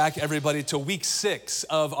Back, everybody, to week 6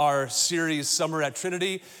 of our series, Summer at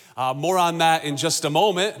Trinity. More on that in just a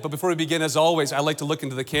moment. But before we begin, as always, I'd like to look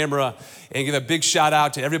into the camera and give a big shout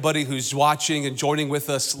out to everybody who's watching and joining with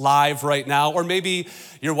us live right now. Or maybe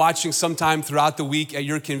you're watching sometime throughout the week at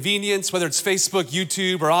your convenience, whether it's Facebook,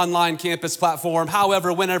 YouTube, or online campus platform,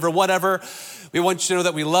 however, whenever, whatever. We want you to know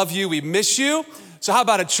that we love you, we miss you. So how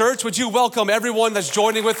about a church? Would you welcome everyone that's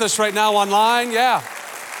joining with us right now online? Yeah.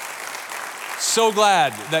 So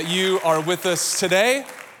glad that you are with us today.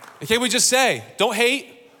 And can we just say, don't hate,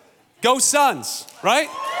 go Suns, right?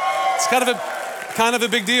 It's kind of a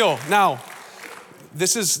big deal. Now,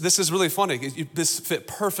 this is really funny. This fit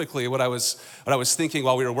perfectly what I was thinking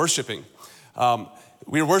while we were worshiping.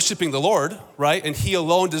 We were worshiping the Lord, right? And He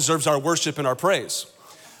alone deserves our worship and our praise.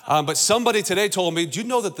 But somebody today told me, do you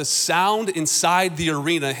know that the sound inside the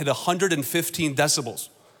arena hit 115 decibels?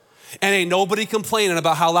 And ain't nobody complaining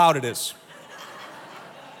about how loud it is.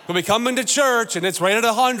 When we come into church and it's right at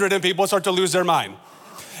 100 and people start to lose their mind.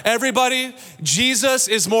 Everybody, Jesus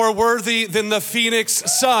is more worthy than the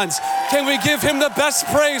Phoenix Suns. Can we give Him the best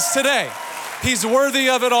praise today? He's worthy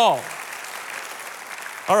of it all.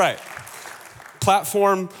 All right,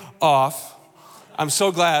 platform off. I'm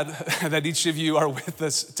so glad that each of you are with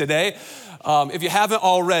us today. If you haven't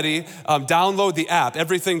already, download the app,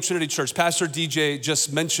 Everything Trinity Church. Pastor DJ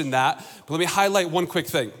just mentioned that, but let me highlight one quick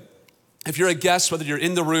thing. If you're a guest, whether you're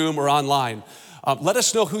in the room or online, let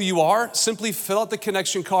us know who you are. Simply fill out the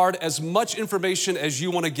connection card, as much information as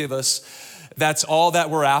you want to give us. That's all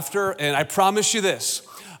that we're after. And I promise you this,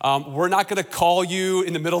 we're not going to call you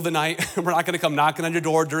in the middle of the night. We're not going to come knocking on your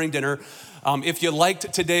door during dinner. If you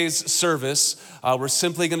liked today's service, we're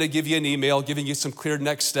simply going to give you an email giving you some clear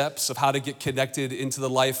next steps of how to get connected into the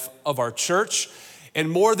life of our church. And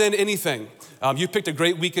more than anything, you picked a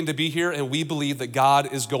great weekend to be here, and we believe that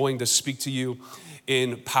God is going to speak to you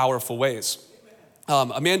in powerful ways.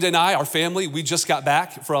 Amanda and I, our family, we just got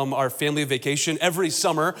back from our family vacation. Every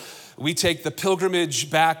summer, we take the pilgrimage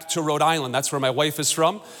back to Rhode Island. That's where my wife is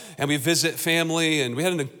from. And we visit family, and we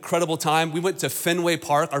had an incredible time. We went to Fenway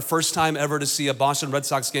Park, our first time ever to see a Boston Red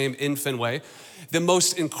Sox game in Fenway. The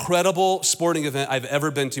most incredible sporting event I've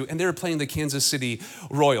ever been to. And they were playing the Kansas City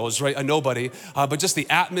Royals, right? A nobody. But just the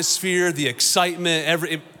atmosphere, the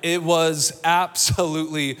excitement, it was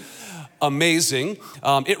absolutely amazing.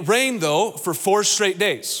 It rained, though, for 4 straight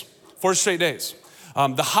days. 4 straight days.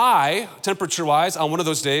 The high, temperature-wise, on one of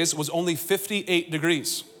those days was only 58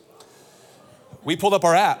 degrees. We pulled up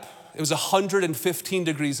our app. It was 115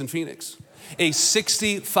 degrees in Phoenix. A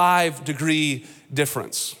 65-degree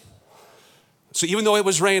difference. So even though it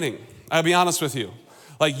was raining, I'll be honest with you,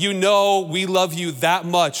 we love you that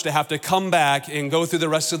much to have to come back and go through the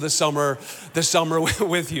rest of the summer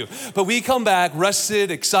with you. But we come back rested,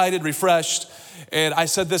 excited, refreshed. And I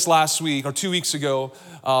said this last week or 2 weeks ago,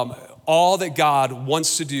 all that God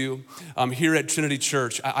wants to do here at Trinity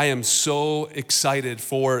Church, I am so excited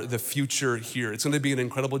for the future here. It's going to be an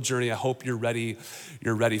incredible journey. I hope you're ready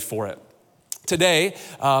for it. Today,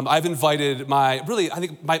 I've invited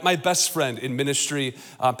my best friend in ministry,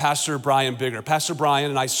 Pastor Brian Bigger. Pastor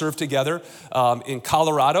Brian and I served together in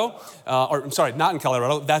Colorado, not in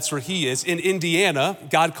Colorado, that's where he is. In Indiana,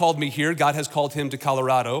 God called me here. God has called him to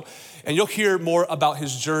Colorado. And you'll hear more about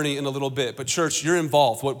his journey in a little bit. But church, you're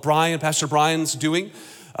involved. What Pastor Brian's doing,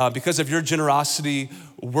 because of your generosity,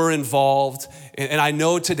 we're involved. And I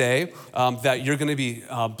know today that you're going to be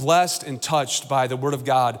blessed and touched by the word of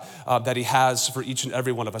God that he has for each and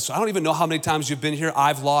every one of us. So I don't even know how many times you've been here.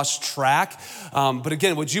 I've lost track. But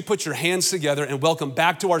again, would you put your hands together and welcome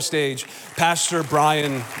back to our stage, Pastor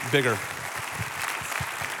Brian Bigger.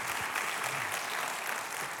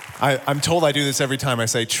 I'm told I do this every time I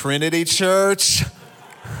say Trinity Church.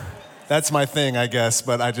 That's my thing, I guess,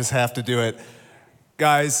 but I just have to do it.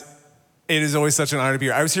 Guys, it is always such an honor to be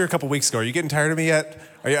here. I was here a couple weeks ago. Are you getting tired of me yet?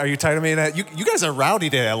 Are you tired of me yet? You guys are rowdy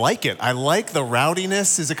today. I like it. I like the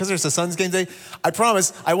rowdiness. Is it because there's a Suns game today? I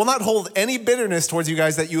promise I will not hold any bitterness towards you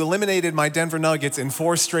guys that you eliminated my Denver Nuggets in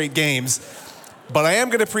 4 straight games, but I am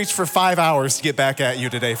going to preach for 5 hours to get back at you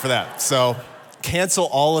today for that. So cancel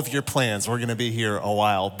all of your plans. We're going to be here a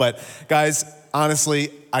while. But guys,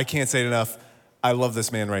 honestly, I can't say it enough. I love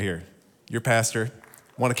this man right here, your pastor.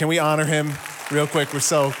 Can we honor him real quick? We're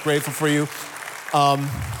so grateful for you.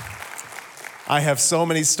 I have so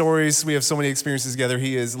many stories. We have so many experiences together.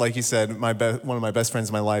 He is, like he said, one of my best friends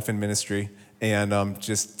in my life in ministry. And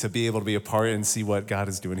just to be able to be a part and see what God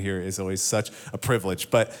is doing here is always such a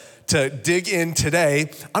privilege. But to dig in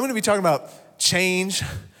today, I'm going to be talking about change,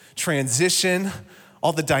 transition,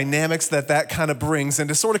 all the dynamics that kind of brings, and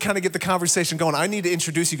to sort of kind of get the conversation going, I need to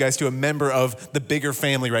introduce you guys to a member of the bigger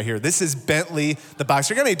family right here. This is Bentley the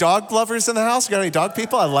boxer. You got any dog lovers in the house? You got any dog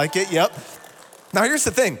people? I like it, yep. Now here's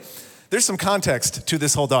the thing. There's some context to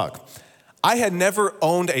this whole dog. I had never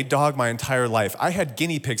owned a dog my entire life. I had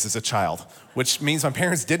guinea pigs as a child, which means my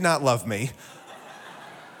parents did not love me.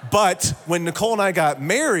 But when Nicole and I got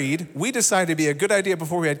married, we decided it'd be a good idea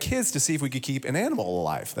before we had kids to see if we could keep an animal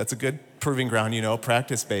alive. That's a good proving ground,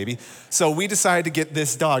 practice, baby. So we decided to get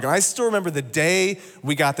this dog. And I still remember the day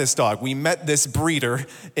we got this dog. We met this breeder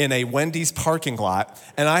in a Wendy's parking lot,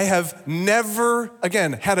 and I have never,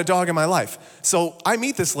 again, had a dog in my life. So I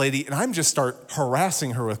meet this lady, and I'm just start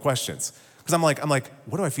harassing her with questions. Because I'm like,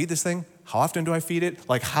 what do I feed this thing? How often do I feed it?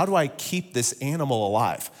 Like, how do I keep this animal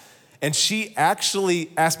alive? And she actually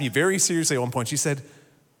asked me very seriously at one point, she said,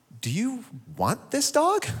 do you want this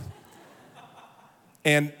dog?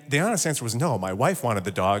 And the honest answer was no. My wife wanted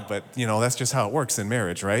the dog, but that's just how it works in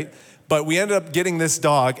marriage, right? But we ended up getting this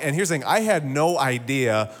dog, and here's the thing, I had no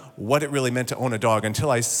idea what it really meant to own a dog until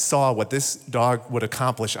I saw what this dog would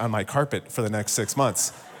accomplish on my carpet for the next 6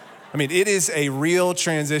 months. I mean, it is a real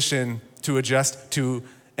transition to adjust to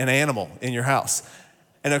an animal in your house.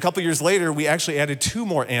 And a couple years later, we actually added 2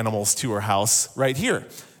 more animals to our house right here.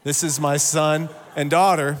 This is my son and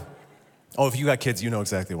daughter. Oh, if you got kids, you know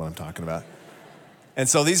exactly what I'm talking about. And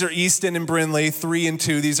so these are Easton and Brinley, 3 and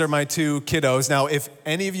 2. These are my 2 kiddos. Now, if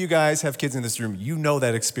any of you guys have kids in this room, you know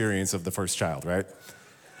that experience of the first child, right?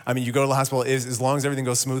 I mean, you go to the hospital, as long as everything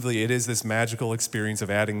goes smoothly, it is this magical experience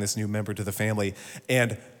of adding this new member to the family.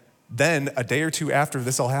 And then a day or 2 after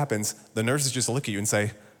this all happens, the nurses just look at you and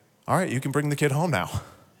say, all right, you can bring the kid home now.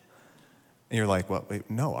 And you're like, well, wait,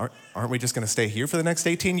 no, aren't we just going to stay here for the next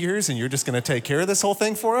 18 years and you're just going to take care of this whole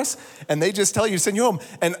thing for us? And they just tell you to send you home.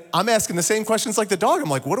 And I'm asking the same questions like the dog. I'm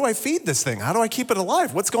like, what do I feed this thing? How do I keep it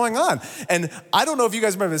alive? What's going on? And I don't know if you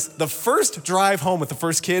guys remember this. The first drive home with the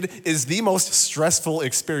first kid is the most stressful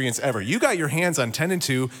experience ever. You got your hands on 10 and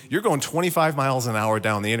 2. You're going 25 miles an hour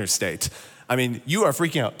down the interstate. I mean, you are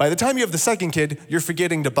freaking out. By the time you have the second kid, you're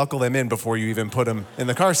forgetting to buckle them in before you even put them in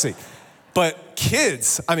the car seat. But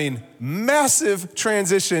kids, I mean, massive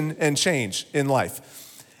transition and change in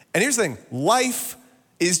life. And here's the thing, life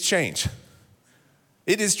is change.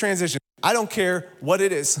 It is transition. I don't care what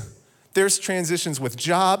it is. There's transitions with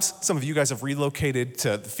jobs. Some of you guys have relocated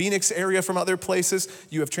to the Phoenix area from other places.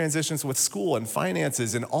 You have transitions with school and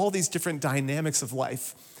finances and all these different dynamics of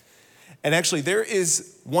life. And actually, there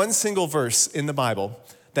is one single verse in the Bible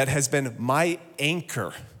that has been my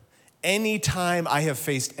anchor. Anytime I have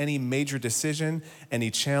faced any major decision, any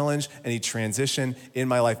challenge, any transition in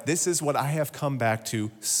my life, this is what I have come back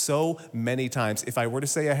to so many times. If I were to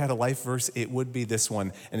say I had a life verse, it would be this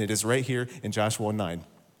one, and it is right here in Joshua 1:9.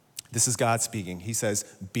 This is God speaking. He says,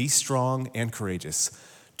 be strong and courageous.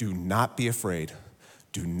 Do not be afraid.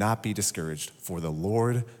 Do not be discouraged, for the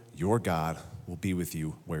Lord your God will be with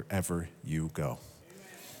you wherever you go.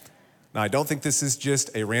 Now, I don't think this is just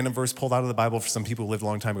a random verse pulled out of the Bible for some people who lived a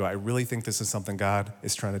long time ago. I really think this is something God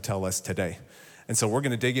is trying to tell us today. And so we're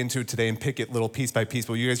going to dig into it today and pick it little piece by piece.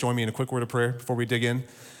 Will you guys join me in a quick word of prayer before we dig in?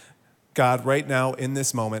 God, right now in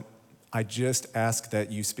this moment, I just ask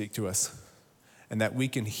that you speak to us and that we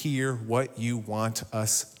can hear what you want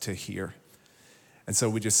us to hear. And so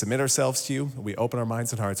we just submit ourselves to you. We open our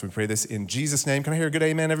minds and hearts. We pray this in Jesus' name. Can I hear a good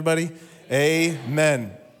amen, everybody?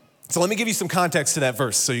 Amen. So let me give you some context to that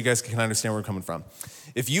verse so you guys can understand where we're coming from.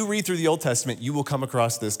 If you read through the Old Testament, you will come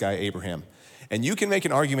across this guy, Abraham. And you can make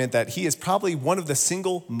an argument that he is probably one of the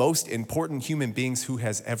single most important human beings who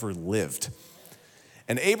has ever lived.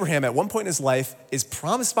 And Abraham, at one point in his life, is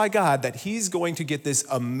promised by God that he's going to get this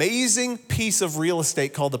amazing piece of real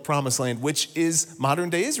estate called the Promised Land, which is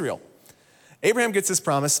modern-day Israel. Abraham gets this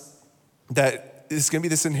promise that it's going to be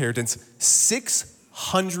this inheritance.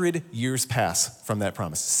 600 years pass from that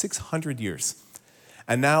promise, 600 years.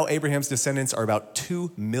 And now Abraham's descendants are about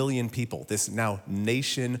 2 million people, this now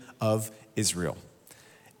nation of Israel.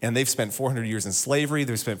 And they've spent 400 years in slavery,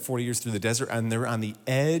 they've spent 40 years through the desert, and they're on the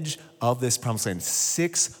edge of this promised land,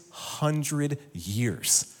 600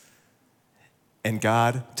 years. And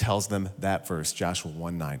God tells them that verse, Joshua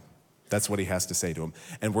 1:9. That's what he has to say to them.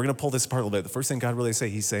 And we're going to pull this apart a little bit. The first thing God really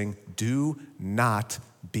says, he's saying, do not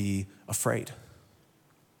be afraid.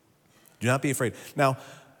 Do not be afraid. Now,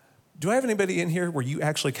 do I have anybody in here where you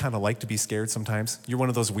actually kind of like to be scared sometimes? You're one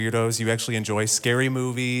of those weirdos. You actually enjoy scary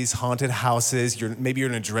movies, haunted houses. Maybe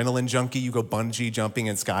you're an adrenaline junkie. You go bungee jumping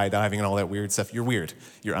and skydiving and all that weird stuff. You're weird.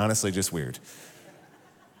 You're honestly just weird.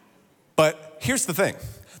 But here's the thing.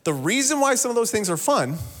 The reason why some of those things are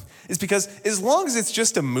fun is because as long as it's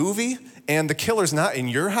just a movie and the killer's not in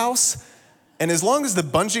your house, and as long as the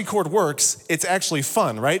bungee cord works, it's actually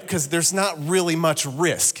fun, right? Because there's not really much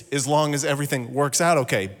risk as long as everything works out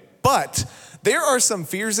okay. But there are some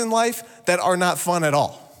fears in life that are not fun at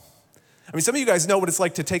all. I mean, some of you guys know what it's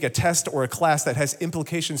like to take a test or a class that has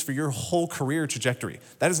implications for your whole career trajectory.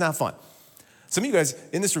 That is not fun. Some of you guys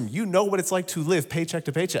in this room, you know what it's like to live paycheck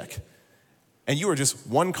to paycheck. And you are just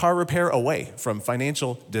one car repair away from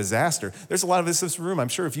financial disaster. There's a lot of this in this room. I'm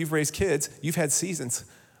sure if you've raised kids, you've had seasons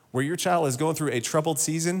where your child is going through a troubled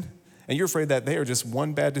season and you're afraid that they are just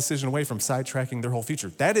one bad decision away from sidetracking their whole future.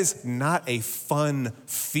 That is not a fun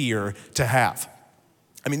fear to have.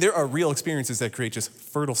 I mean, there are real experiences that create just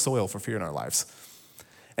fertile soil for fear in our lives.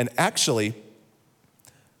 And actually,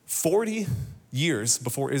 40 years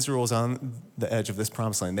before Israel was on the edge of this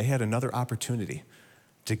promised land, they had another opportunity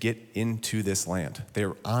to get into this land. They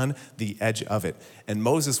were on the edge of it. And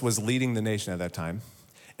Moses was leading the nation at that time.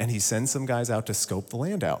 And he sends some guys out to scope the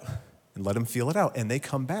land out and let them feel it out. And they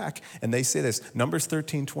come back and they say this, Numbers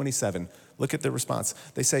 13:27. Look at the response.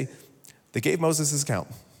 They say, they gave Moses his account.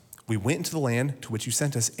 We went into the land to which you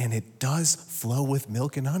sent us, and it does flow with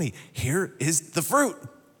milk and honey. Here is the fruit.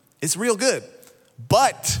 It's real good.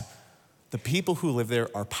 But the people who live there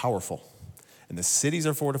are powerful, and the cities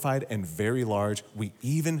are fortified and very large. We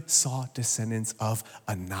even saw descendants of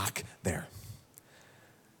Anak there.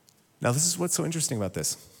 Now, this is what's so interesting about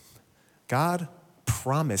this. God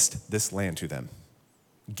promised this land to them,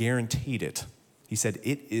 guaranteed it. He said,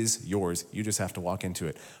 it is yours. You just have to walk into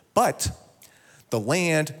it. But the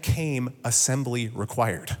land came assembly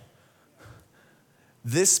required.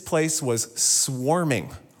 This place was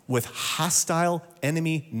swarming with hostile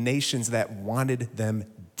enemy nations that wanted them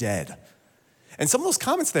dead. And some of those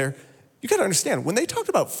comments there, you got to understand, when they talked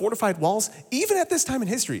about fortified walls, even at this time in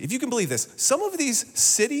history, if you can believe this, some of these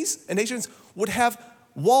cities and nations would have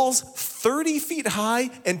walls 30 feet high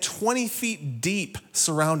and 20 feet deep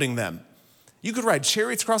surrounding them. You could ride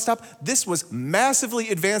chariots across top. This was massively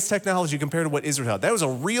advanced technology compared to what Israel had. That was a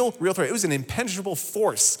real threat. It was an impenetrable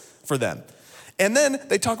force for them. And then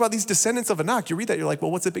they talk about these descendants of Anak. You read that, you're like,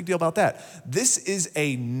 well, what's the big deal about that? This is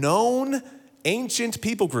a known ancient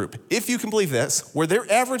people group, if you can believe this, where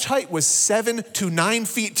their average height was 7 to 9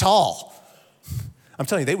 feet tall. I'm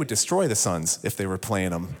telling you, they would destroy the Suns if they were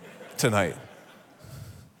playing them tonight.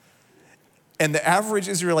 And the average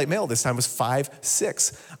Israelite male this time was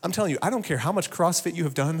 5'6". I'm telling you, I don't care how much CrossFit you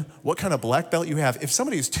have done, what kind of black belt you have. If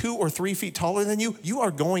somebody is 2 or 3 feet taller than you, you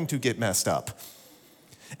are going to get messed up.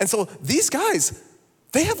 And so these guys,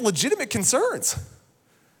 they have legitimate concerns.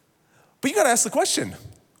 But you got to ask the question,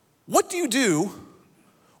 what do you do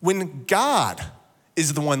when God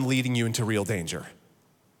is the one leading you into real danger?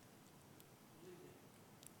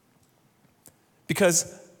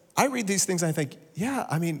 Because I read these things and I think, yeah,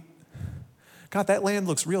 I mean, God, that land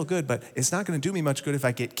looks real good, but it's not going to do me much good if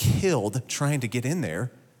I get killed trying to get in there.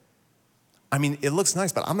 I mean, it looks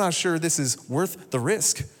nice, but I'm not sure this is worth the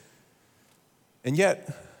risk. And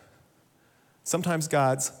yet, sometimes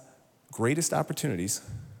God's greatest opportunities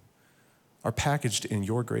are packaged in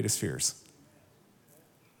your greatest fears.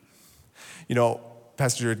 You know,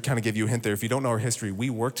 Pastor Jared kind of gave you a hint there. If you don't know our history, we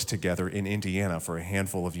worked together in Indiana for a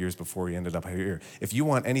handful of years before we ended up here. If you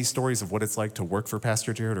want any stories of what it's like to work for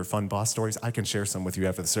Pastor Jared or fun boss stories, I can share some with you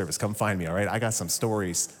after the service. Come find me, all right? I got some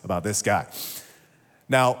stories about this guy.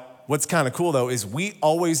 Now, what's kind of cool, though, is we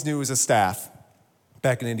always knew as a staff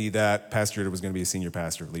back in Indy that Pastor Jared was going to be a senior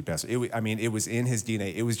pastor, lead pastor. It was in his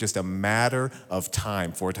DNA. It was just a matter of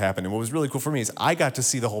time for it to happen. And what was really cool for me is I got to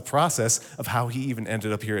see the whole process of how he even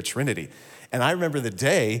ended up here at Trinity. And I remember the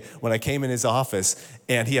day when I came in his office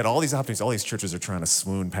and he had all these opportunities. All these churches are trying to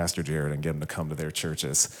swoon Pastor Jared and get him to come to their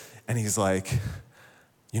churches. And he's like,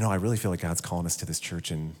 you know, I really feel like God's calling us to this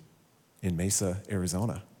church in Mesa,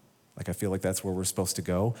 Arizona. Like, I feel like that's where we're supposed to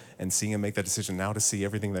go. And seeing him make that decision now to see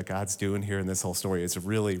everything that God's doing here in this whole story, it's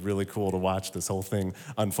really, really cool to watch this whole thing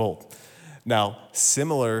unfold. Now,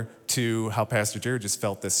 similar to how Pastor Jared just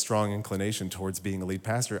felt this strong inclination towards being a lead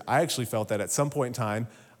pastor, I actually felt that at some point in time,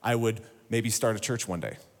 I would maybe start a church one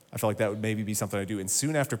day. I felt like that would maybe be something I do. And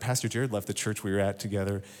soon after Pastor Jared left the church we were at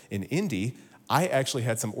together in Indy, I actually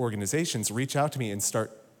had some organizations reach out to me and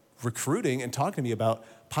start recruiting and talking to me about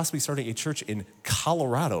possibly starting a church in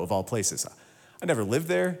Colorado, of all places. I never lived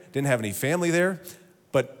there, didn't have any family there,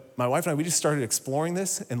 but my wife and I, we just started exploring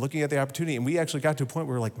this and looking at the opportunity, and we actually got to a point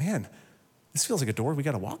where we're like, man, this feels like a door we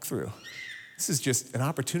got to walk through. This is just an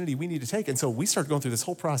opportunity we need to take. And so we started going through this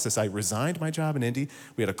whole process. I resigned my job in Indy.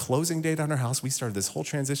 We had a closing date on our house. We started this whole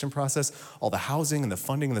transition process. All the housing and the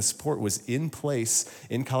funding and the support was in place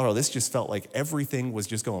in Colorado. This just felt like everything was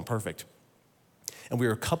just going perfect. And we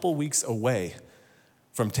were a couple weeks away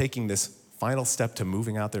from taking this final step to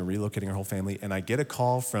moving out there and relocating our whole family. And I get a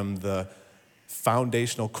call from the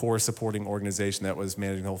foundational core supporting organization that was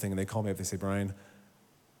managing the whole thing. And they call me up, they say, Brian,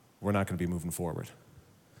 we're not going to be moving forward.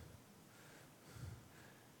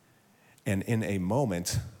 And in a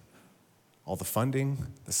moment, all the funding,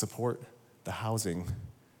 the support, the housing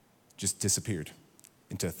just disappeared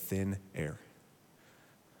into thin air.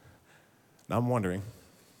 Now I'm wondering,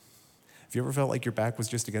 have you ever felt like your back was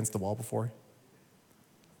just against the wall before?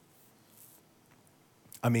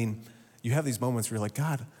 I mean, you have these moments where you're like,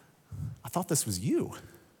 God, I thought this was you.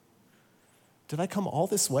 Did I come all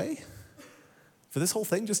this way for this whole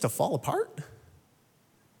thing just to fall apart?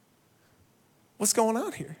 What's going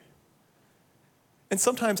on here? And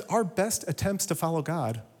sometimes our best attempts to follow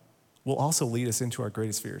God will also lead us into our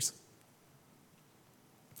greatest fears.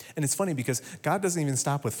 And it's funny because God doesn't even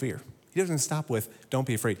stop with fear. He doesn't stop with, don't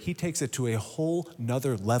be afraid. He takes it to a whole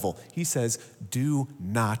nother level. He says, do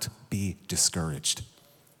not be discouraged.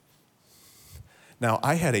 Now,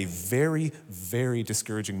 I had a very, very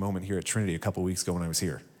discouraging moment here at Trinity a couple weeks ago when I was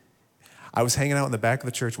here. I was hanging out in the back of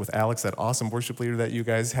the church with Alex, that awesome worship leader that you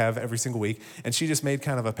guys have every single week, and she just made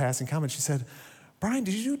kind of a passing comment. She said, Brian,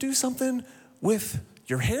 did you do something with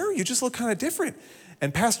your hair? You just look kind of different.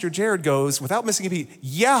 And Pastor Jared goes, without missing a beat,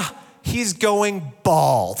 yeah, he's going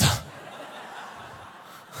bald.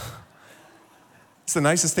 It's the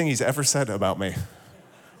nicest thing he's ever said about me.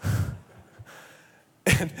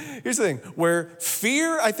 And here's the thing, where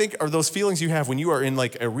fear, I think, are those feelings you have when you are in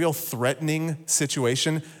like a real threatening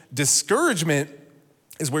situation. Discouragement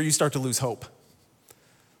is where you start to lose hope.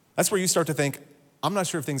 That's where you start to think, I'm not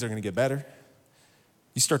sure if things are going to get better.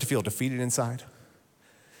 You start to feel defeated inside.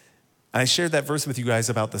 And I shared that verse with you guys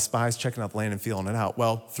about the spies checking out the land and feeling it out.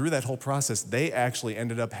 Well, through that whole process, they actually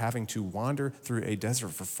ended up having to wander through a desert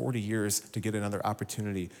for 40 years to get another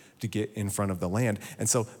opportunity to get in front of the land. And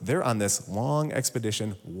so they're on this long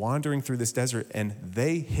expedition, wandering through this desert, and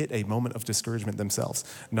they hit a moment of discouragement themselves.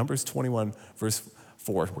 Numbers 21, verse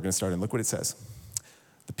 4, we're going to start in. Look what it says.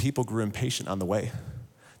 The people grew impatient on the way.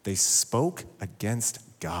 They spoke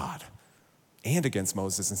against God and against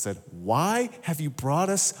Moses and said, why have you brought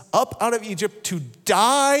us up out of Egypt to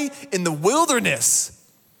die in the wilderness?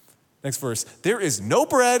 Next verse, there is no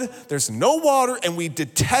bread, there's no water, and we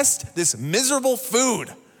detest this miserable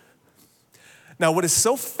food. Now, what is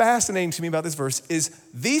so fascinating to me about this verse is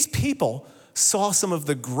these people saw some of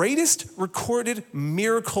the greatest recorded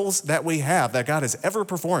miracles that we have, that God has ever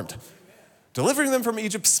performed. Delivering them from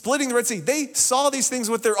Egypt, splitting the Red Sea. They saw these things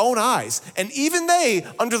with their own eyes. And even they,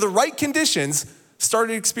 under the right conditions,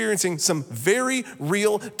 started experiencing some very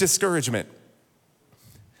real discouragement.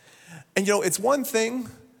 And you know, it's one thing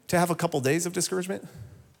to have a couple days of discouragement,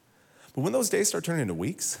 but when those days start turning into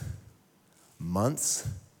weeks, months,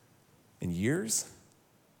 and years,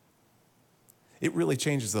 it really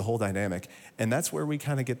changes the whole dynamic. And that's where we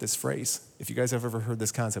kind of get this phrase. If you guys have ever heard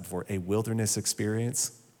this concept before, a wilderness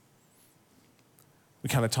experience. We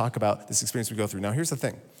kind of talk about this experience we go through. Now, here's the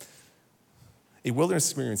thing. A wilderness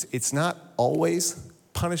experience, it's not always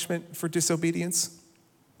punishment for disobedience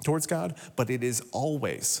towards God, but it is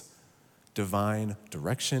always divine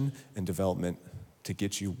direction and development to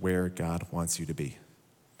get you where God wants you to be.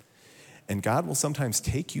 And God will sometimes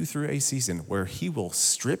take you through a season where he will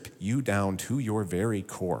strip you down to your very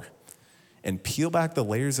core and peel back the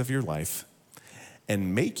layers of your life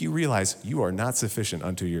and make you realize you are not sufficient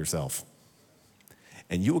unto yourself.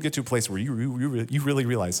 And you will get to a place where you really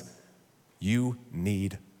realize you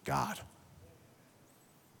need God.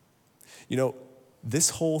 You know, this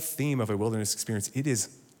whole theme of a wilderness experience, it is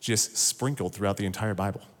just sprinkled throughout the entire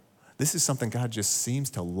Bible. This is something God just seems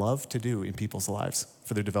to love to do in people's lives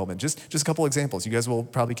for their development. Just a couple examples. You guys will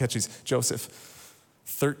probably catch these. Joseph,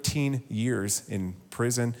 13 years in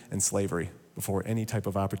prison and slavery before any type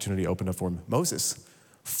of opportunity opened up for him. Moses,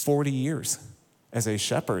 40 years as a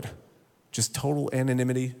shepherd. Just total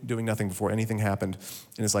anonymity, doing nothing before anything happened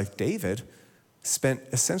in his life. David spent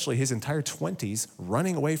essentially his entire 20s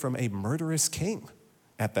running away from a murderous king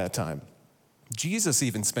at that time. Jesus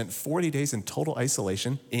even spent 40 days in total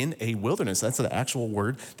isolation in a wilderness. That's the actual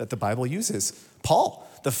word that the Bible uses. Paul,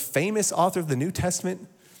 the famous author of the New Testament,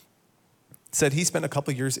 said he spent a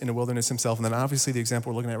couple years in a wilderness himself. And then obviously the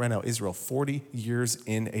example we're looking at right now, Israel, 40 years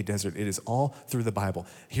in a desert. It is all through the Bible.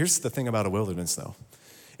 Here's the thing about a wilderness, though.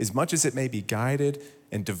 As much as it may be guided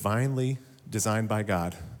and divinely designed by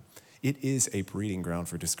God, it is a breeding ground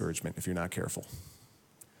for discouragement if you're not careful.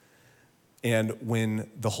 And when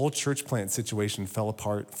the whole church plant situation fell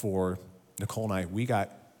apart for Nicole and I, we got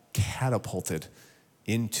catapulted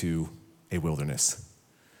into a wilderness.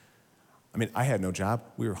 I mean, I had no job.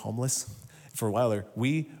 We were homeless. For a while there,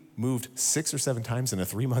 we moved 6 or 7 times in a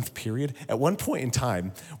 3-month period. At one point in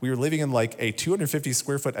time, we were living in like a 250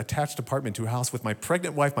 square foot attached apartment to a house with my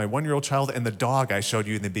pregnant wife, my 1-year-old child, and the dog I showed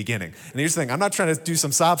you in the beginning. And here's the thing, I'm not trying to do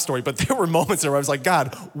some sob story, but there were moments where I was like,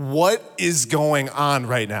 God, what is going on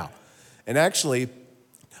right now? And actually,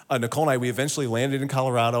 Nicole and I, we eventually landed in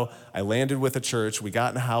Colorado. I landed with a church. We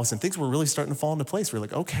got in a house, and things were really starting to fall into place. We were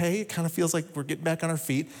like, okay, it kind of feels like we're getting back on our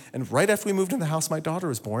feet. And right after we moved in the house, my daughter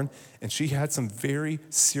was born, and she had some very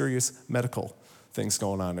serious medical things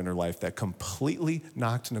going on in her life that completely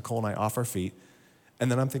knocked Nicole and I off our feet.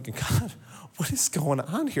 And then I'm thinking, God, what is going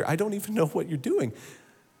on here? I don't even know what you're doing.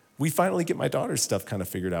 We finally get my daughter's stuff kind of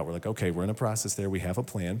figured out. We're like, okay, we're in a process there. We have a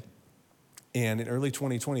plan. And in early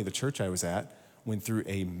 2020, the church I was at went through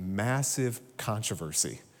a massive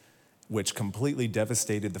controversy, which completely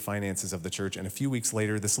devastated the finances of the church. And a few weeks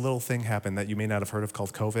later, this little thing happened that you may not have heard of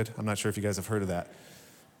called COVID. I'm not sure if you guys have heard of that.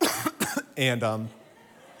 And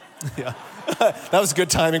yeah, that was good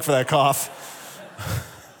timing for that cough.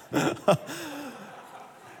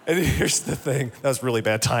 And here's the thing. That was really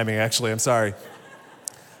bad timing, actually. I'm sorry.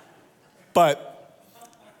 But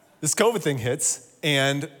this COVID thing hits,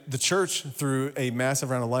 and the church, through a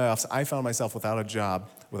massive round of layoffs, I found myself without a job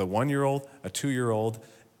with a 1-year-old, a 2-year-old,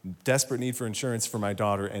 desperate need for insurance for my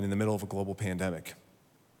daughter, and in the middle of a global pandemic.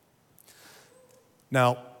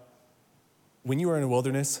 Now, when you are in a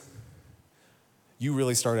wilderness, you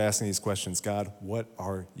really start asking these questions. God, what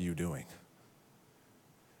are you doing?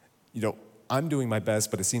 You know, I'm doing my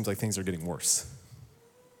best, but it seems like things are getting worse.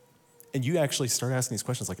 And you actually start asking these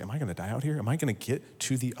questions like, am I going to die out here? Am I going to get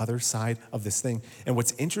to the other side of this thing? And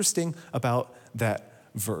what's interesting about that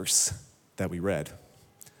verse that we read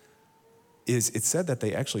is it said that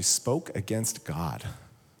they actually spoke against God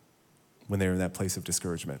when they were in that place of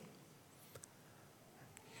discouragement.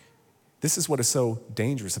 This is what is so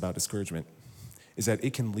dangerous about discouragement, is that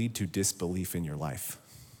it can lead to disbelief in your life.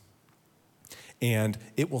 And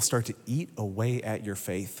it will start to eat away at your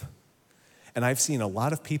faith. And I've seen a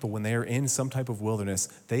lot of people, when they are in some type of wilderness,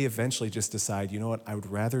 they eventually just decide, you know what, I would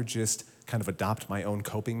rather just kind of adopt my own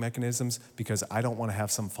coping mechanisms because I don't want to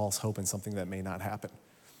have some false hope in something that may not happen.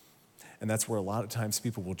 And that's where a lot of times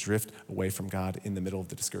people will drift away from God in the middle of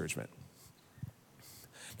the discouragement.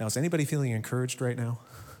 Now, is anybody feeling encouraged right now?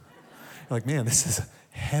 You're like, man, this is a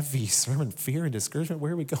heavy sermon, fear and discouragement.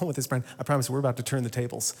 Where are we going with this, Brian? I promise we're about to turn the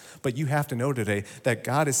tables. But you have to know today that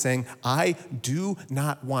God is saying, I do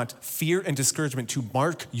not want fear and discouragement to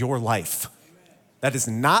mark your life. That is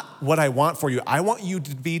not what I want for you. I want you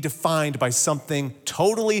to be defined by something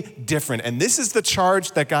totally different. And this is the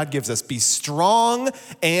charge that God gives us. Be strong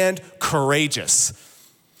and courageous.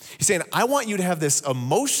 He's saying, I want you to have this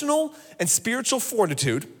emotional and spiritual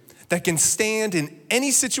fortitude that can stand in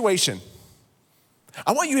any situation.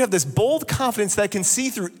 I want you to have this bold confidence that can see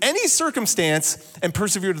through any circumstance and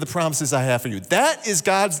persevere to the promises I have for you. That is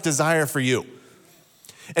God's desire for you.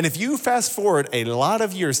 And if you fast forward a lot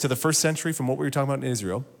of years to the first century from what we were talking about in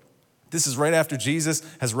Israel, this is right after Jesus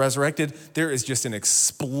has resurrected. There is just an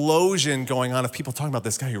explosion going on of people talking about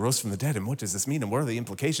this guy who rose from the dead, and what does this mean, and what are the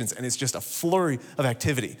implications? And it's just a flurry of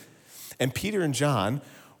activity. And Peter and John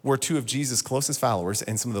were 2 of Jesus' closest followers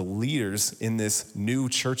and some of the leaders in this new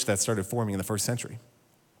church that started forming in the first century.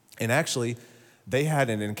 And actually, they had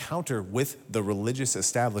an encounter with the religious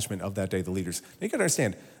establishment of that day, the leaders. Now, you gotta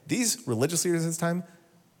understand, these religious leaders at this time,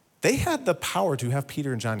 they had the power to have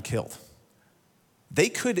Peter and John killed. They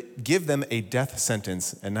could give them a death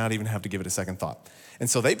sentence and not even have to give it a second thought. And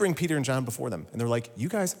so they bring Peter and John before them, and they're like, you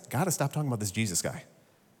guys gotta stop talking about this Jesus guy.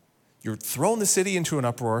 You're throwing the city into an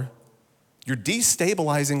uproar. You're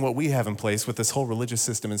destabilizing what we have in place with this whole religious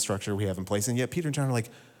system and structure we have in place. And yet Peter and John are like,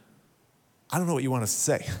 I don't know what you want us to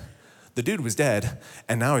say. The dude was dead,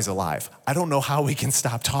 and now he's alive. I don't know how we can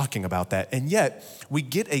stop talking about that. And yet, we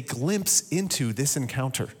get a glimpse into this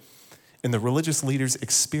encounter in the religious leaders'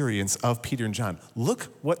 experience of Peter and John. Look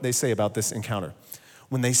what they say about this encounter.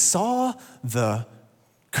 When they saw the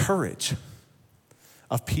courage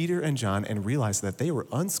of Peter and John and realized that they were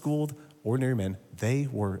unschooled, ordinary men, they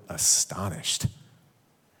were astonished.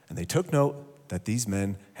 And they took note that these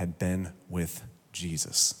men had been with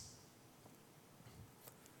Jesus.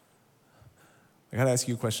 I gotta ask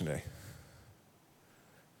you a question today.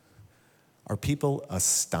 Are people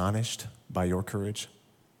astonished by your courage?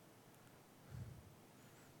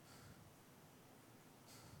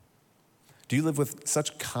 Do you live with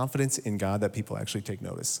such confidence in God that people actually take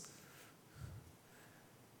notice?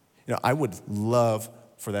 You know, I would love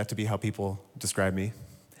for that to be how people describe me.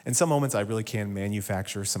 In some moments, I really can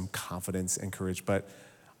manufacture some confidence and courage, but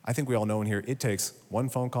I think we all know in here, it takes one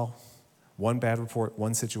phone call, one bad report,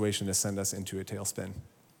 one situation to send us into a tailspin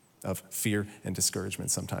of fear and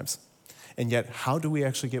discouragement sometimes. And yet, how do we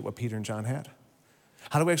actually get what Peter and John had?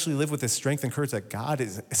 How do we actually live with this strength and courage that God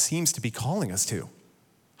seems to be calling us to?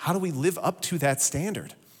 How do we live up to that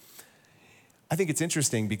standard? I think it's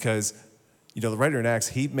interesting because, the writer in Acts,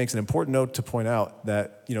 he makes an important note to point out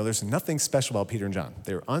that, there's nothing special about Peter and John.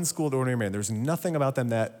 They're unschooled, ordinary men. There's nothing about them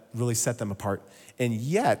that really set them apart. And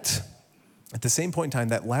yet, at the same point in time,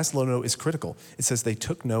 that last little note is critical. It says they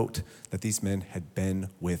took note that these men had been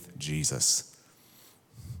with Jesus.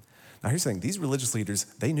 Now here's the thing. These religious leaders,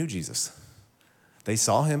 they knew Jesus. They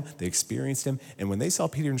saw him, they experienced him, and when they saw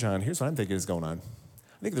Peter and John, here's what I'm thinking is going on.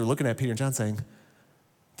 I think they're looking at Peter and John saying,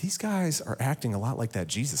 these guys are acting a lot like that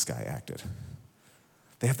Jesus guy acted.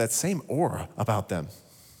 They have that same aura about them.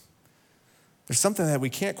 There's something that we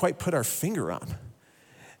can't quite put our finger on.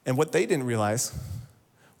 And what they didn't realize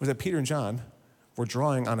was that Peter and John were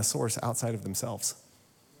drawing on a source outside of themselves.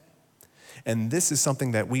 And this is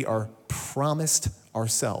something that we are promised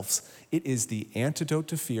ourselves. It is the antidote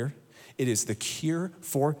to fear. It is the cure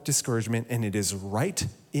for discouragement, and it is right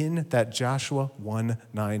in that Joshua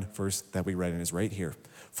 1:9 verse that we read, and is right here.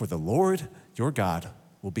 For the Lord your God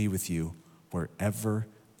will be with you wherever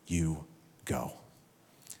you go.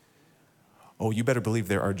 Oh, you better believe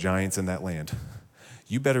there are giants in that land.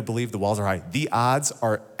 You better believe the walls are high. The odds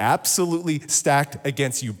are absolutely stacked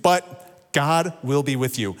against you, but God will be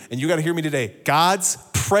with you. And you got to hear me today. God's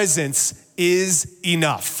presence is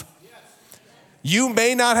enough. You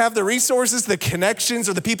may not have the resources, the connections,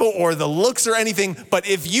 or the people, or the looks, or anything, but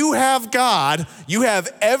if you have God, you have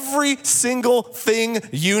every single thing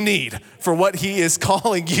you need for what he is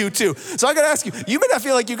calling you to. So I gotta ask you, you may not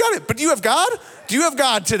feel like you got it, but do you have God? Do you have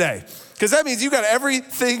God today? Because that means you got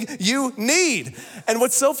everything you need. And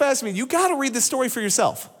what's so fascinating, you gotta read this story for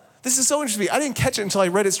yourself. This is so interesting. I didn't catch it until I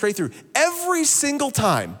read it straight through. Every single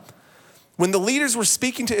time when the leaders were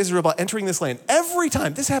speaking to Israel about entering this land, every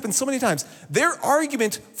time, this happened so many times, their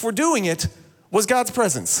argument for doing it was God's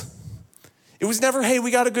presence. It was never, hey, we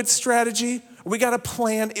got a good strategy, or we got a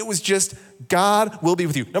plan. It was just, God will be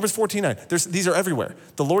with you. Numbers 14:9, these are everywhere.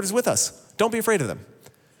 The Lord is with us. Don't be afraid of them.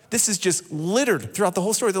 This is just littered throughout the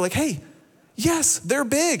whole story. They're like, hey, yes, they're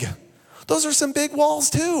big. Those are some big walls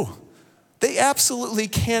too. They absolutely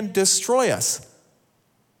can destroy us.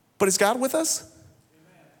 But is God with us?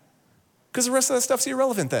 Because the rest of that stuff's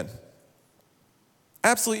irrelevant then.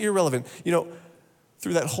 Absolutely irrelevant.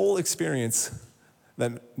 Through that whole experience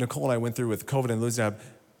that Nicole and I went through with COVID and losing job,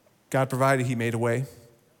 God provided, he made a way.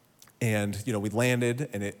 And, we landed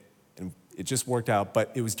and it just worked out.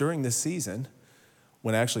 But it was during this season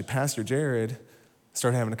when actually Pastor Jared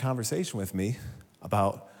started having a conversation with me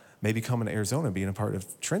about maybe coming to Arizona and being a part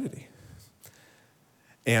of Trinity.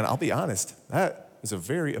 And I'll be honest, that was a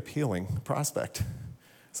very appealing prospect.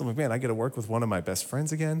 So I'm like, man, I get to work with one of my best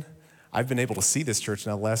friends again. I've been able to see this church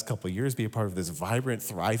now the last couple of years be a part of this vibrant,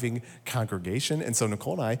 thriving congregation. And so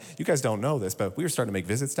Nicole and I, you guys don't know this, but we were starting to make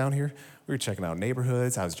visits down here. We were checking out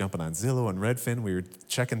neighborhoods. I was jumping on Zillow and Redfin. We were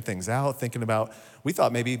checking things out, thinking about, we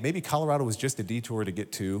thought maybe Colorado was just a detour to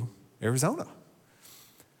get to Arizona.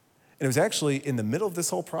 And it was actually in the middle of this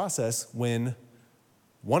whole process when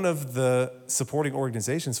one of the supporting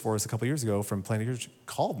organizations for us a couple of years ago from Planting Church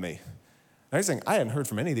called me. And I was saying, I hadn't heard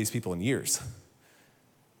from any of these people in years.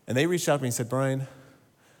 And they reached out to me and said, Brian,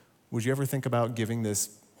 would you ever think about giving this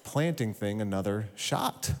planting thing another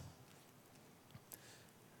shot?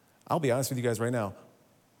 I'll be honest with you guys right now.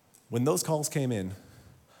 When those calls came in,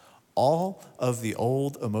 all of the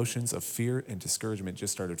old emotions of fear and discouragement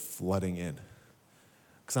just started flooding in.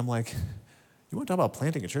 Because I'm like, you want to talk about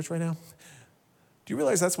planting a church right now? Do you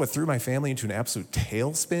realize that's what threw my family into an absolute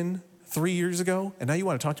tailspin 3 years ago? And now you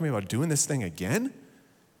want to talk to me about doing this thing again?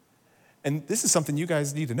 And this is something you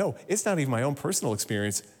guys need to know. It's not even my own personal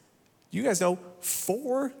experience. You guys know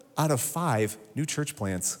 4 out of 5 new church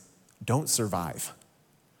plants don't survive.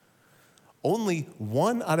 Only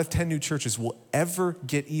 1 out of 10 new churches will ever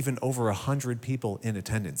get even over 100 people in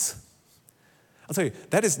attendance. I'll tell you,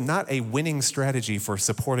 that is not a winning strategy for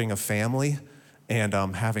supporting a family and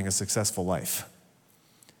having a successful life.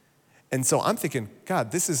 And so I'm thinking,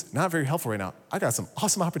 God, this is not very helpful right now. I got some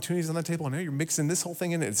awesome opportunities on the table, and now you're mixing this whole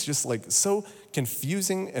thing in. It's just like so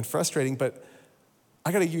confusing and frustrating, but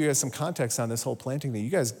I gotta give you guys some context on this whole planting thing. You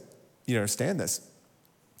guys, understand this.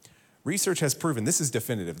 Research has proven, this is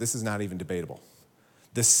definitive, this is not even debatable.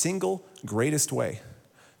 The single greatest way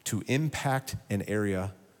to impact an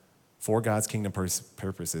area for God's kingdom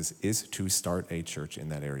purposes is to start a church in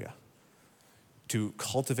that area. To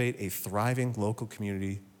cultivate a thriving local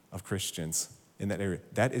community of Christians in that area.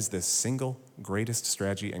 That is the single greatest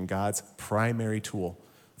strategy and God's primary tool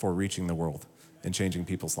for reaching the world and changing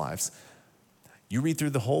people's lives. You read through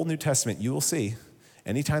the whole New Testament, you will see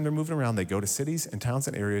anytime they're moving around, they go to cities and towns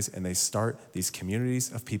and areas and they start these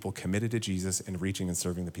communities of people committed to Jesus and reaching and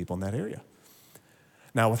serving the people in that area.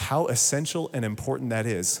 Now, with how essential and important that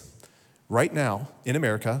is, right now in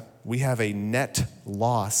America, we have a net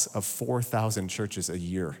loss of 4,000 churches a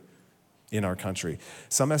year in our country.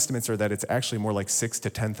 Some estimates are that it's actually more like 6,000 to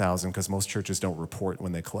 10,000 because most churches don't report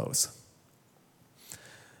when they close.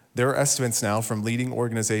 There are estimates now from leading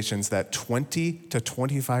organizations that 20 to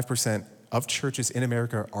 25% of churches in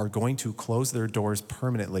America are going to close their doors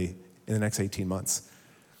permanently in the next 18 months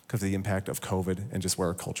because of the impact of COVID and just where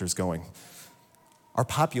our culture is going. Our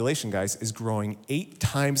population, guys, is growing 8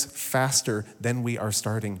 times faster than we are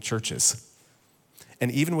starting churches.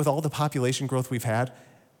 And even with all the population growth we've had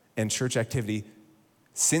and church activity,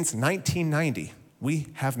 since 1990, we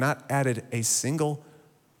have not added a single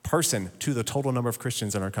person to the total number of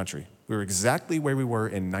Christians in our country. We were exactly where we were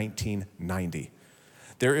in 1990.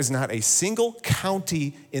 There is not a single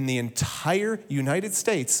county in the entire United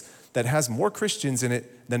States that has more Christians in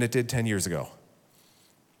it than it did 10 years ago.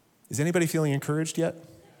 Is anybody feeling encouraged yet?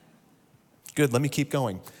 Good, let me keep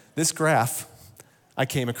going. This graph I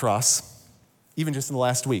came across, even just in the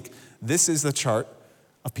last week. This is the chart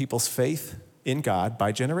of people's faith in God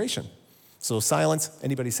by generation. So silence,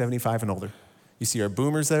 anybody 75 and older. You see our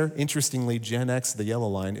boomers there. Interestingly, Gen X, the yellow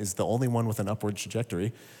line, is the only one with an upward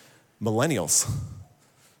trajectory. Millennials,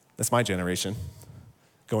 that's my generation,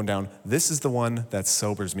 going down. This is the one that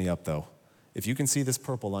sobers me up, though. If you can see this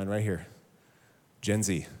purple line right here, Gen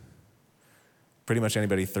Z, pretty much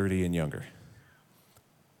anybody 30 and younger.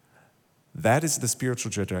 That is the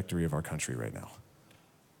spiritual trajectory of our country right now.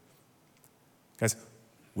 Guys,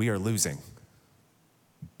 we are losing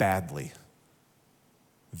badly.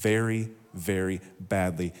 Very, very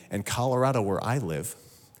badly. And Colorado, where I live,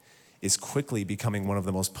 is quickly becoming one of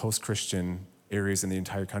the most post-Christian areas in the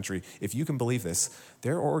entire country. If you can believe this,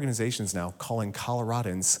 there are organizations now calling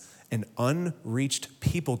Coloradans an unreached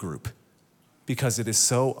people group because it is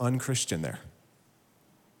so un-Christian there.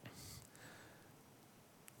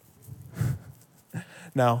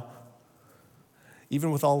 Now,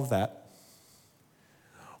 even with all of that,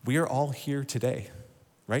 we are all here today,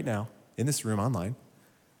 right now, in this room online,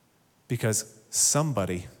 because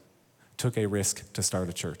somebody took a risk to start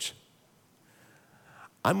a church.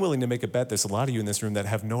 I'm willing to make a bet there's a lot of you in this room that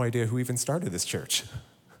have no idea who even started this church.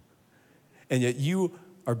 And yet you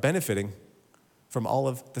are benefiting from all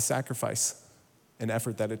of the sacrifice and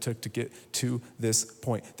effort that it took to get to this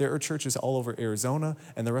point. There are churches all over Arizona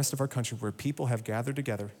and the rest of our country where people have gathered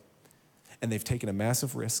together and they've taken a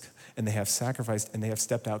massive risk and they have sacrificed and they have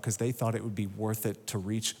stepped out because they thought it would be worth it to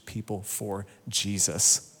reach people for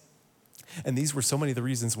Jesus. And these were so many of the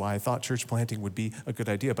reasons why I thought church planting would be a good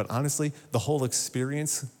idea. But honestly, the whole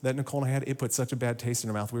experience that Nicole and I had, it put such a bad taste in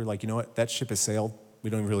our mouth. We were like, you know what, that ship has sailed.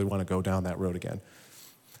 We don't really want to go down that road again.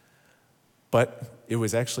 But it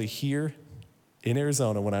was actually here in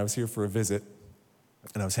Arizona when I was here for a visit,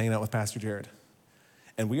 and I was hanging out with Pastor Jared.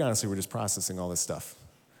 And we honestly were just processing all this stuff.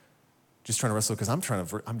 Just trying to wrestle, because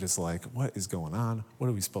I'm just like, what is going on? What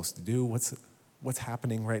are we supposed to do? What's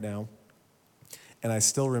happening right now? And I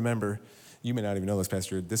still remember, you may not even know this, Pastor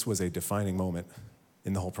Jared, this was a defining moment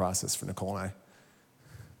in the whole process for Nicole and I.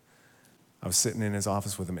 I was sitting in his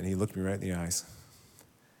office with him, and he looked me right in the eyes.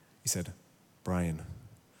 He said, Brian,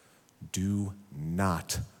 do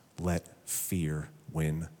not let fear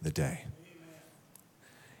win the day.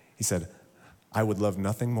 He said, I would love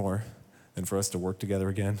nothing more than for us to work together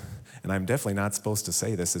again. And I'm definitely not supposed to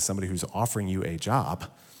say this as somebody who's offering you a job,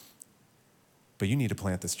 but you need to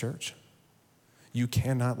plant this church. You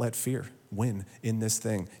cannot let fear win in this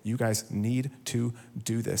thing. You guys need to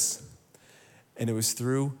do this. And it was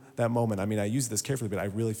through that moment, I use this carefully, but I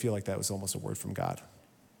really feel like that was almost a word from God,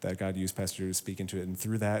 that God used Pastor to speak into it. And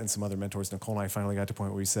through that and some other mentors, Nicole and I finally got to a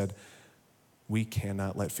point where we said, we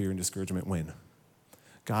cannot let fear and discouragement win.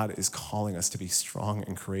 God is calling us to be strong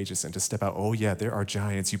and courageous and to step out. Oh yeah, there are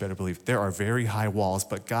giants, you better believe. There are very high walls,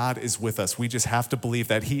 but God is with us. We just have to believe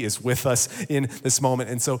that He is with us in this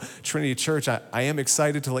moment. And so Trinity Church, I am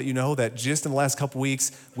excited to let you know that just in the last couple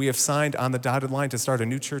weeks, we have signed on the dotted line to start a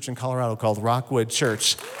new church in Colorado called Rockwood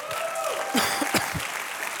Church.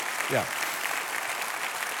 Yeah.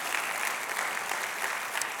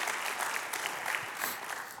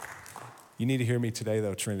 You need to hear me today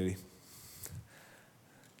though, Trinity.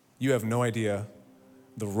 You have no idea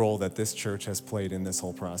the role that this church has played in this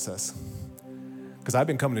whole process. Because I've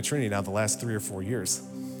been coming to Trinity now the last 3 or 4 years.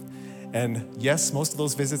 And yes, most of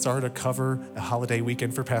those visits are to cover a holiday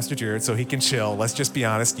weekend for Pastor Jared so he can chill. Let's just be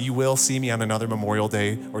honest. You will see me on another Memorial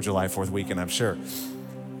Day or July 4th weekend, I'm sure.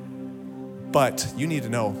 But you need to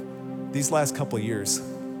know, these last couple of years,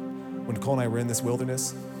 when Nicole and I were in this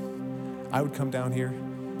wilderness, I would come down here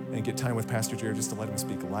and get time with Pastor Jared just to let him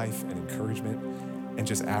speak life and encouragement and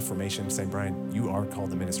just affirmation, saying, Brian, you are called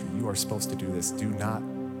to ministry. You are supposed to do this. Do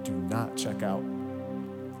not check out.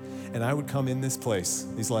 And I would come in this place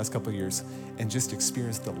these last couple of years and just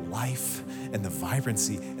experience the life and the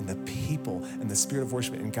vibrancy and the people and the spirit of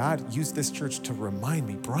worship. And God used this church to remind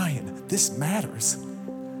me, Brian, this matters.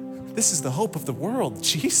 This is the hope of the world.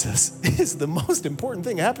 Jesus is the most important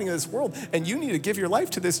thing happening in this world. And you need to give your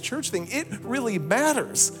life to this church thing. It really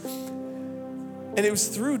matters. And it was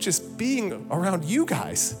through just being around you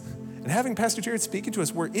guys and having Pastor Jared speaking to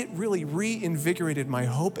us where it really reinvigorated my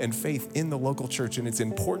hope and faith in the local church and its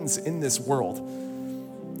importance in this world.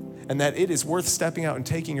 And that it is worth stepping out and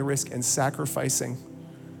taking a risk and sacrificing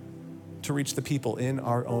to reach the people in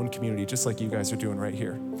our own community, just like you guys are doing right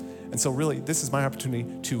here. And so really, this is my opportunity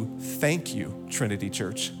to thank you, Trinity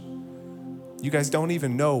Church. You guys don't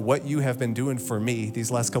even know what you have been doing for me these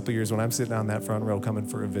last couple of years when I'm sitting on that front row coming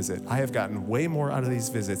for a visit. I have gotten way more out of these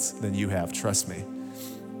visits than you have, trust me.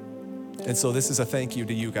 And so this is a thank you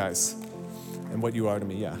to you guys and what you are to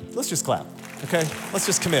me. Yeah, let's just clap, okay? Let's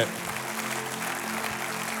just commit.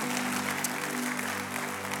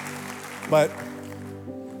 But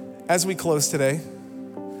as we close today,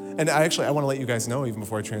 and I want to let you guys know, even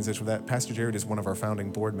before I transition with that, Pastor Jared is one of our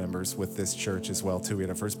founding board members with this church as well, too. We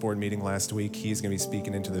had our first board meeting last week. He's going to be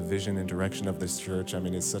speaking into the vision and direction of this church. I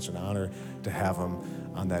mean, it's such an honor to have him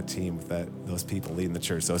on that team with those people leading the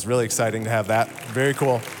church. So it's really exciting to have that. Very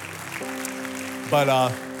cool. But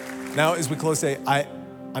now as we close today,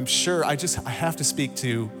 I'm sure I have to speak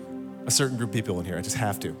to a certain group of people in here. I just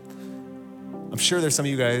have to. I'm sure there's some of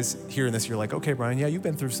you guys hearing this, you're like, okay, Brian, yeah, you've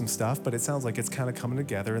been through some stuff, but it sounds like it's kind of coming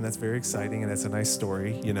together, and that's very exciting, and that's a nice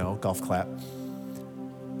story, golf clap.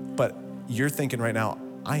 But you're thinking right now,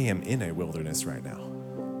 I am in a wilderness right now.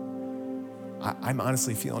 I'm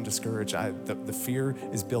honestly feeling discouraged. The fear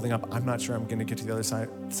is building up. I'm not sure I'm gonna get to the other side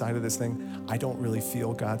of this thing. I don't really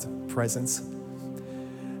feel God's presence.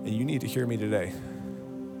 And you need to hear me today.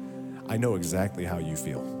 I know exactly how you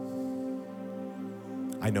feel.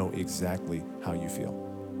 I know exactly how you feel.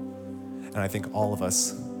 And I think all of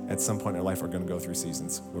us at some point in our life are going to go through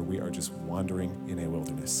seasons where we are just wandering in a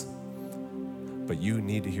wilderness. But you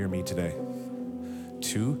need to hear me today.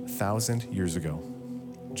 2,000 years ago,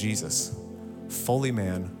 Jesus, fully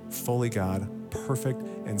man, fully God, perfect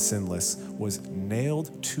and sinless, was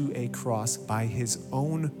nailed to a cross by his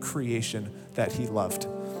own creation that he loved.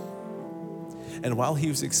 And while he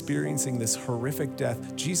was experiencing this horrific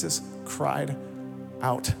death, Jesus cried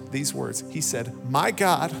out these words. He said, my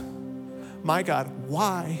God,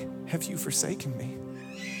 why have you forsaken me?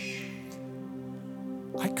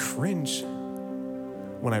 I cringe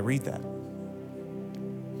when I read that.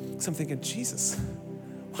 So I'm thinking, Jesus,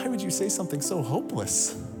 why would you say something so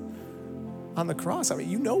hopeless on the cross? I mean,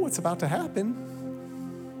 you know what's about to happen.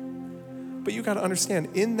 But you got to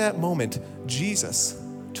understand, in that moment, Jesus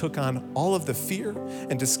took on all of the fear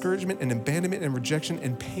and discouragement and abandonment and rejection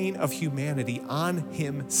and pain of humanity on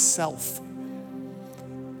himself.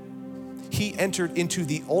 He entered into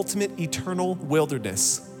the ultimate eternal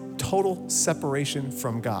wilderness, total separation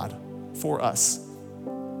from God for us.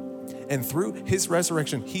 And through his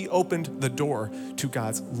resurrection, he opened the door to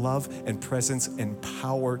God's love and presence and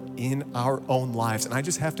power in our own lives. And I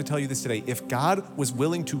just have to tell you this today. If God was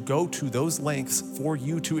willing to go to those lengths for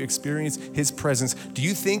you to experience his presence, do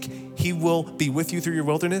you think he will be with you through your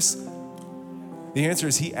wilderness? The answer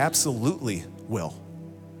is he absolutely will.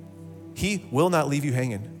 He will not leave you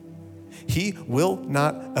hanging. He will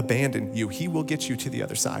not abandon you. He will get you to the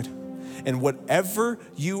other side. And whatever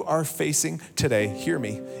you are facing today, hear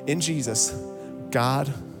me, in Jesus,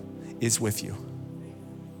 God is with you.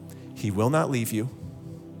 He will not leave you.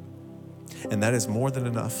 And that is more than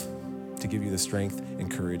enough to give you the strength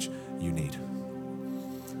and courage you need.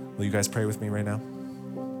 Will you guys pray with me right now?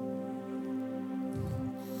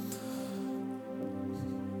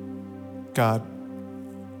 God,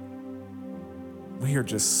 we are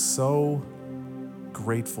just so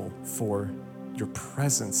grateful for your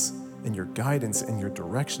presence and your guidance and your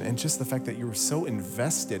direction, and just the fact that you were so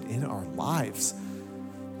invested in our lives,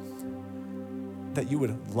 that you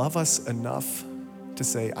would love us enough to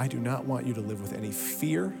say, I do not want you to live with any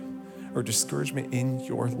fear or discouragement in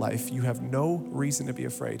your life. You have no reason to be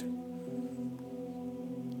afraid.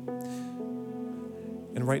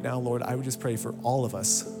 And right now, Lord, I would just pray for all of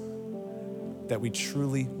us that we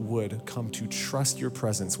truly would come to trust your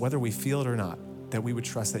presence, whether we feel it or not, that we would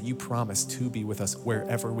trust that you promise to be with us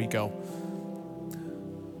wherever we go.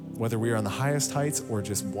 Whether we are on the highest heights or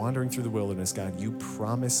just wandering through the wilderness, God, you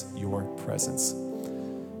promise your presence.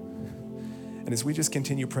 And as we just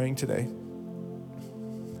continue praying today,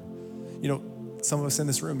 you know, some of us in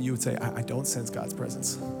this room, you would say, I don't sense God's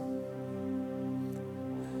presence.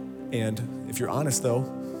 And if you're honest though,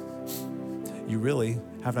 you really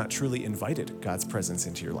have not truly invited God's presence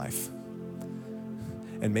into your life.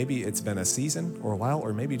 And maybe it's been a season or a while,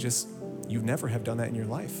 or maybe just you never have done that in your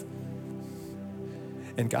life.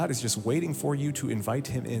 And God is just waiting for you to invite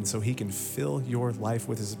him in so he can fill your life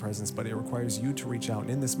with his presence, but it requires you to reach out.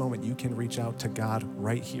 And in this moment, you can reach out to God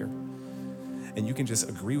right here. And you can just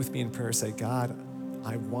agree with me in prayer, say, God,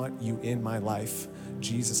 I want you in my life.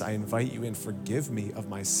 Jesus, I invite you in. Forgive me of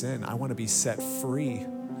my sin. I want to be set free.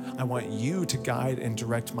 I want you to guide and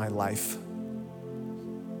direct my life.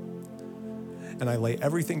 And I lay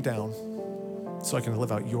everything down so I can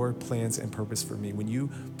live out your plans and purpose for me. When you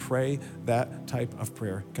pray that type of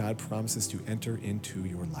prayer, God promises to enter into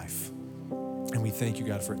your life. And we thank you,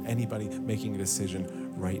 God, for anybody making a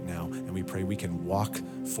decision right now. And we pray we can walk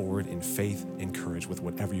forward in faith and courage with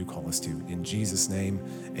whatever you call us to. In Jesus' name,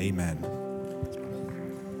 amen.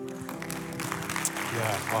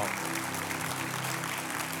 Yeah, wow.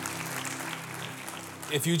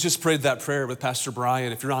 If you just prayed that prayer with Pastor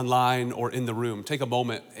Brian, if you're online or in the room, take a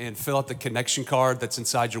moment and fill out the connection card that's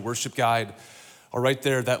inside your worship guide, or right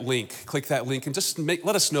there, that link. Click that link and just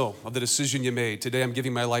let us know of the decision you made. Today I'm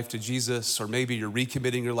giving my life to Jesus, or maybe you're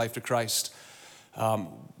recommitting your life to Christ.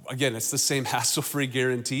 Again, it's the same hassle-free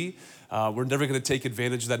guarantee. We're never gonna take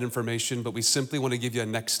advantage of that information, but we simply wanna give you a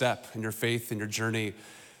next step in your faith and your journey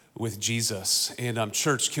with Jesus. And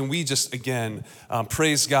church, can we just again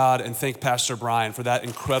praise God and thank Pastor Brian for that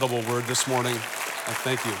incredible word this morning.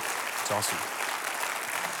 Thank you, it's awesome.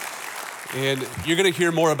 And you're gonna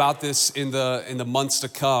hear more about this in the months to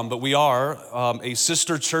come, but we are a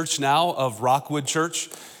sister church now of Rockwood Church.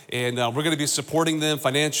 And we're gonna be supporting them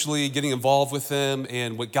financially, getting involved with them,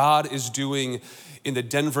 and what God is doing in the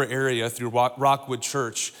Denver area through Rockwood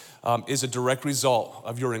Church is a direct result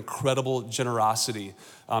of your incredible generosity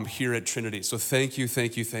here at Trinity. So thank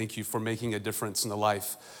you for making a difference in the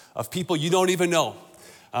life of people you don't even know,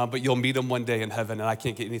 but you'll meet them one day in heaven. And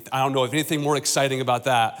I don't know of anything more exciting about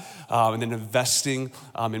that than investing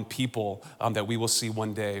in people that we will see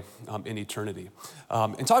one day in eternity.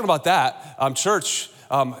 And talking about that, church,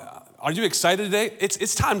 are you excited today?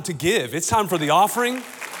 It's time to give. It's time for the offering.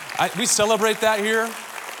 We celebrate that here.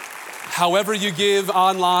 However you give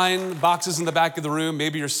online, boxes in the back of the room,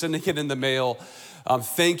 maybe you're sending it in the mail.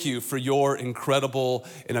 Thank you for your incredible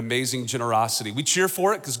and amazing generosity. We cheer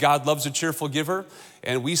for it because God loves a cheerful giver,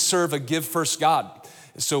 and we serve a give first God.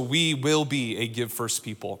 So we will be a give first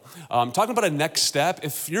people. Talking about a next step,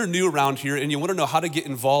 if you're new around here and you want to know how to get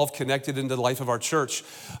involved, connected into the life of our church,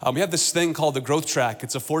 we have this thing called the Growth Track.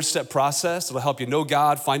 It's a 4-step process. It'll help you know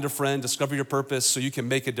God, find a friend, discover your purpose so you can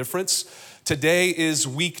make a difference. Today is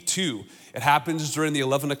week 2. It happens during the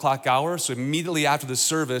 11 o'clock hour. So immediately after the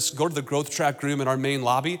service, go to the Growth Track room in our main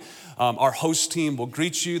lobby. Our host team will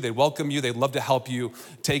greet you. They welcome you. They'd love to help you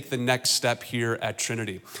take the next step here at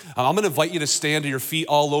Trinity. I'm gonna invite you to stand to your feet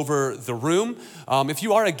all over the room. If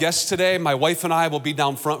you are a guest today, my wife and I will be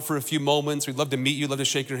down front for a few moments. We'd love to meet you, love to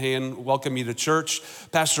shake your hand, welcome you to church.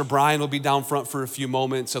 Pastor Brian will be down front for a few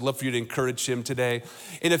moments. I'd love for you to encourage him today.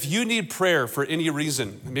 And if you need prayer for any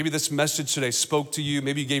reason, maybe this message today spoke to you,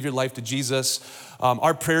 maybe you gave your life to Jesus,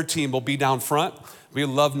 our prayer team will be down front. We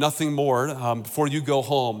love nothing more before you go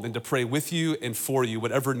home than to pray with you and for you,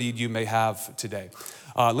 whatever need you may have today.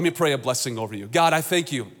 Let me pray a blessing over you. God, I thank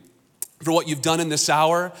you for what you've done in this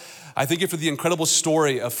hour. I thank you for the incredible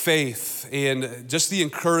story of faith and just the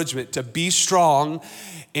encouragement to be strong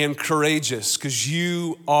and courageous because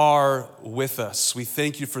you are with us. We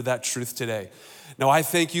thank you for that truth today. Now, I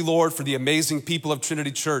thank you, Lord, for the amazing people of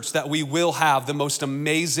Trinity Church, that we will have the most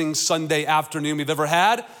amazing Sunday afternoon we've ever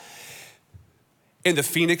had. And the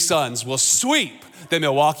Phoenix Suns will sweep the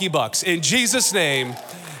Milwaukee Bucks. In Jesus' name,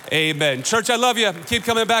 amen. Church, I love you. Keep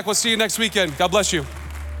coming back. We'll see you next weekend. God bless you.